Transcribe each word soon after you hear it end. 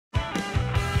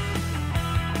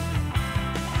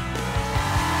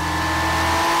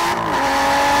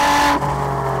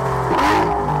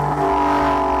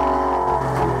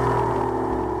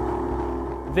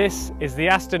This is the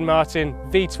Aston Martin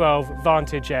V12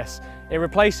 Vantage S. It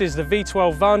replaces the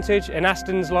V12 Vantage in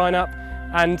Aston's lineup,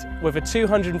 and with a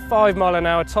 205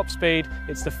 mph top speed,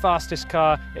 it's the fastest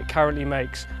car it currently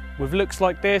makes. With looks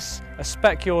like this, a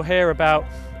spec you'll hear about,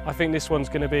 I think this one's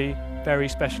going to be very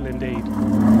special indeed.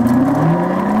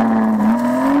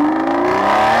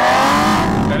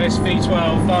 Now this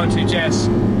V12 Vantage S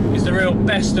is the real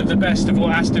best of the best of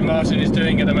what Aston Martin is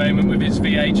doing at the moment with its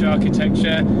V8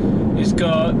 architecture. It's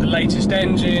got the latest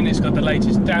engine, it's got the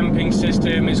latest damping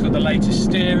system, it's got the latest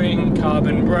steering,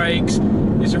 carbon brakes.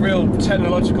 It's a real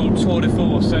technological tour de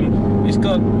force, and it's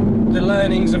got the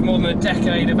learnings of more than a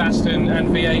decade of Aston and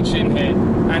V8 in here,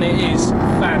 and it is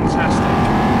fantastic.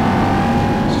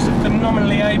 It's just a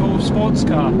phenomenally able sports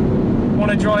car. Want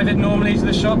to drive it normally to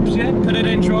the shops? Yeah, put it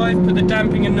in drive, put the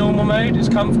damping in normal mode. It's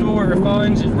comfortable, it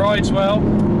refines, it rides well.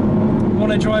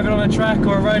 Want to drive it on a track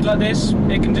or a road like this?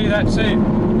 It can do that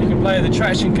too. You can play the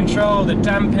traction control, the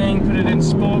damping, put it in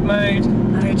sport mode,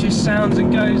 and it just sounds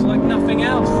and goes like nothing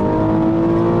else.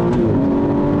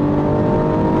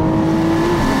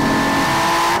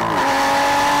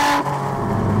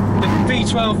 The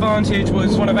V12 Vantage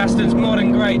was one of Aston's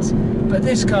modern greats, but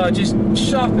this car just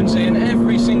sharpens it in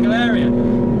every single area.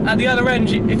 At the other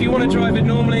end, if you want to drive it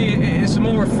normally, it's a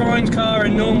more refined car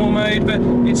in normal mode, but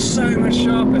it's so much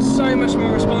sharper, so much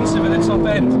more responsive at the top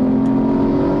end.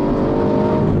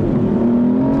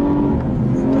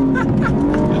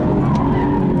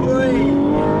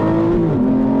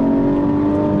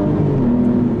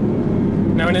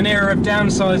 Now, in an era of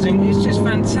downsizing, it's just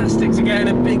fantastic to get in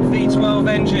a big V12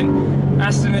 engine.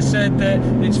 Aston has said that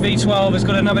its V12 has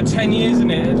got another 10 years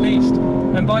in it at least,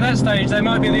 and by that stage they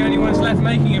might be the only ones left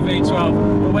making a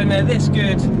V12, but when they're this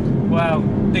good, wow,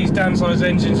 these downsized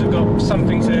engines have got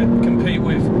something to compete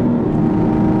with.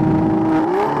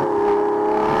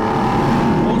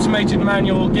 Automated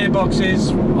manual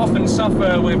gearboxes often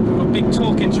suffer with big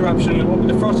torque interruption or with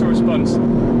the throttle response.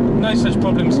 No such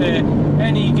problems here.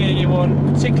 Any gear you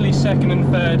want, particularly second and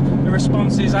third, the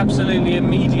response is absolutely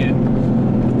immediate.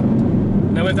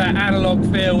 Now with that analog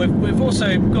feel, we've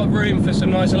also got room for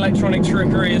some nice electronic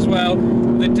trickery as well.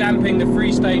 The damping, the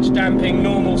three-stage damping,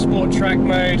 normal sport track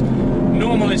mode.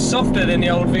 Normal is softer than the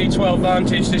old V12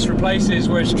 Vantage this replaces,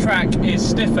 whereas track is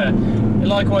stiffer.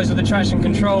 Likewise with the traction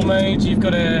control mode, you've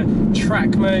got a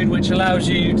track mode which allows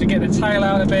you to get the tail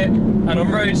out a bit, and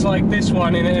on roads like this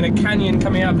one in a canyon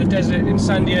coming out of the desert in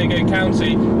San Diego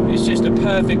County, it's just a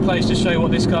perfect place to show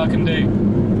what this car can do.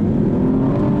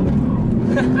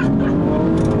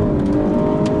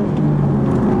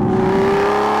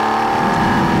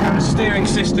 Steering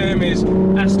system is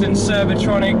Aston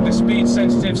Servotronic, the speed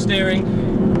sensitive steering.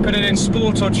 Put it in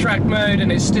sport or track mode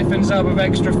and it stiffens up with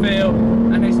extra feel,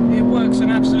 and it works an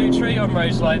absolute treat on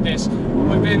roads like this.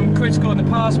 We've been critical in the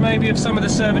past maybe of some of the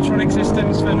Servotronic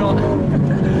systems for not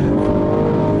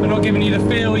giving you the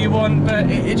feel you want, but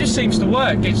it just seems to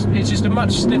work. It's just a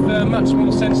much stiffer, much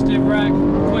more sensitive rack,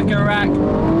 quicker rack,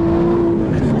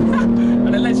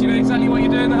 and it lets you know exactly what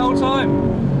you're doing the whole time.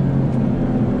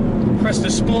 Press the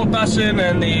sport button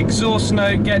and the exhaust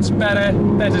note gets better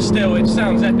still, it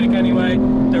sounds epic anyway.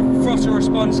 The throttle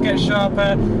response gets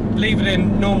sharper. Leave it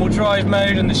in normal drive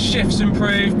mode and the shifts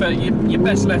improve, but you're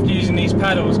best left using these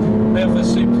paddles. They offer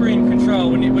supreme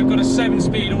control, and we've got a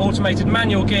 7-speed automated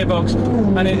manual gearbox,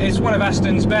 and it's one of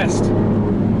Aston's best.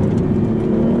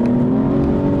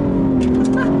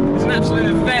 It's an absolute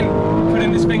event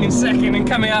putting this thing in second and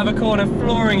coming out of a corner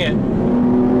flooring it.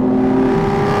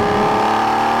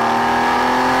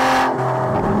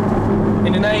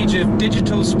 In an age of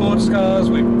digital sports cars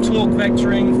with torque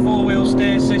vectoring, four-wheel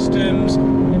steer systems,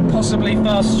 impossibly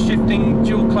fast-shifting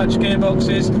dual-clutch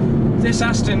gearboxes, this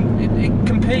Aston, it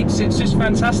competes. It's just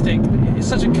fantastic. It's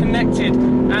such a connected,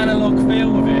 analog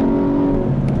feel with it.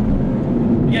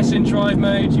 Yes, in drive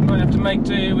mode, you might have to make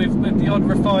do with the odd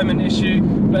refinement issue,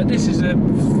 but this is a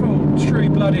full,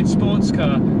 true-blooded sports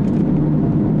car.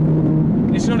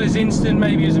 It's not as instant,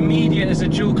 maybe as immediate as a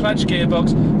dual clutch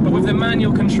gearbox, but with the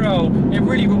manual control, it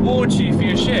really rewards you for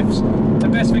your shifts. The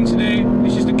best thing to do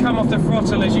is just to come off the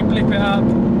throttle as you blip it up,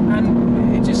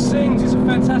 and it just sings. It's a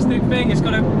fantastic thing. It's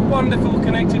got a wonderful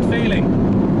connected feeling.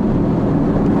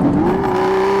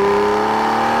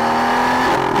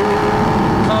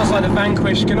 Cars like the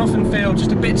Vanquish can often feel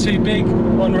just a bit too big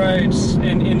on roads,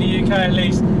 in the UK at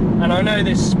least, and I know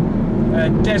this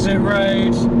desert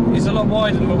road is a lot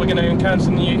wider than what we're going to encounter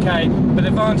in the UK, but the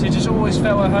Vantage has always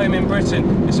felt at home in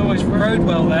Britain. It's always rode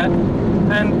well there,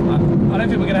 and I don't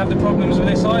think we're going to have the problems with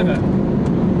this either.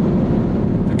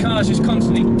 The car's just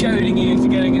constantly goading you into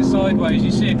getting it sideways.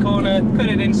 You see a corner, put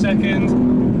it in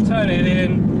second, turn it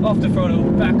in, off the throttle,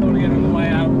 back on again on the way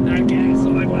out, and get it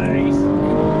sideways.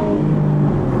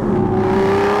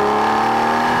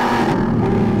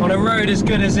 On a road as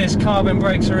good as this, carbon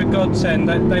brakes are a godsend.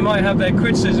 They might have their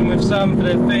criticism with some for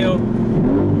their feel,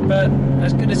 but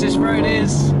as good as this road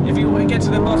is, if you want to get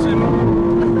to the bottom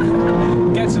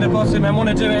and want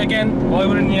to do it again, why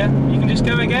wouldn't you? You can just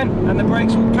go again and the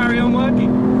brakes will carry on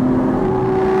working.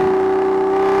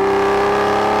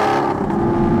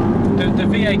 The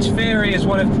V8 theory is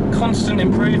one of constant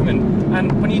improvement,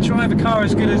 and when you drive a car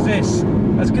as good as this,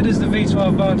 as good as the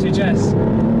V12 Vantage S,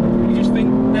 you just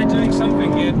think they're doing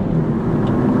something here.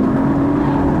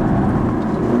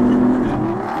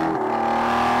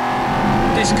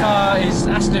 This car is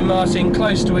Aston Martin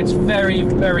close to its very,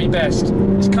 very best.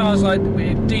 It's cars like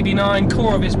DB9,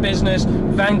 core of its business,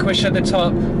 Vanquish at the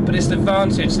top, but it's the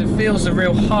Vantage that feels the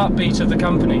real heartbeat of the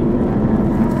company.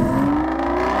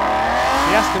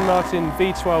 The Aston Martin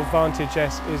V12 Vantage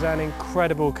S is an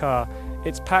incredible car.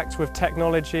 It's packed with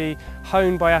technology,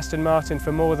 honed by Aston Martin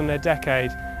for more than a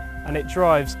decade, and it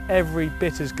drives every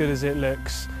bit as good as it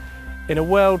looks. In a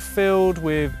world filled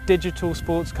with digital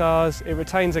sports cars, it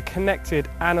retains a connected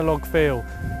analogue feel,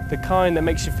 the kind that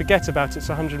makes you forget about its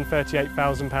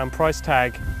 £138,000 price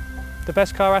tag. The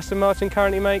best car Aston Martin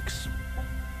currently makes?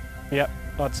 Yep,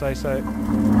 I'd say so.